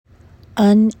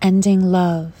Unending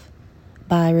Love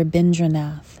by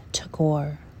Rabindranath,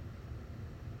 Tagore.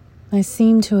 I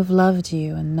seem to have loved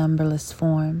you in numberless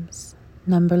forms,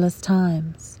 numberless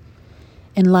times,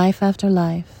 in life after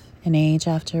life, in age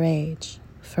after age,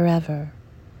 forever.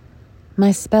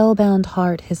 My spellbound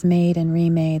heart has made and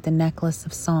remade the necklace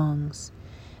of songs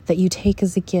that you take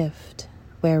as a gift,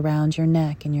 wear round your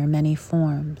neck in your many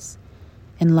forms,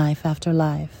 in life after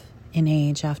life, in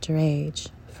age after age,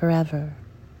 forever.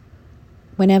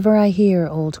 Whenever I hear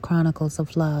old chronicles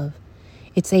of love,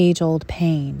 its age-old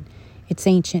pain, its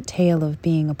ancient tale of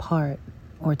being apart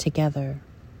or together,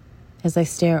 as I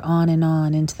stare on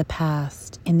into the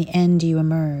past, in the end you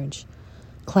emerge,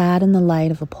 clad in the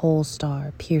light of a pole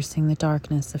star piercing the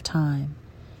darkness of time.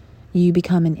 You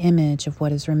become an image of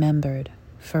what is remembered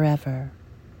forever.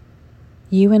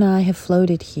 You and I have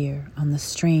floated here on the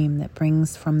stream that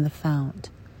brings from the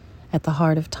fount, at the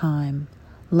heart of time,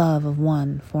 love of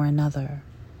one for another.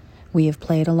 We have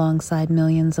played alongside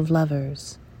millions of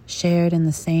lovers, shared in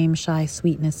the same shy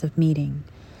sweetness of meeting,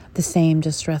 the same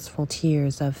distressful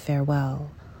tears of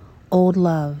farewell, old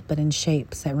love but in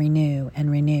shapes that renew and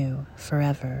renew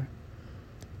forever.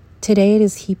 Today it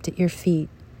is heaped at your feet,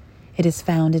 it has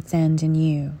found its end in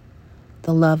you,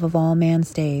 the love of all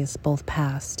man's days, both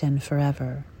past and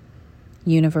forever.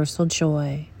 Universal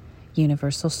joy,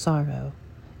 universal sorrow,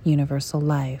 universal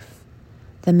life,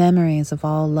 the memories of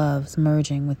all loves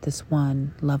merging with this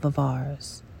one love of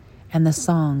ours, and the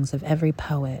songs of every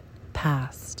poet,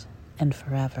 past and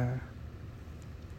forever.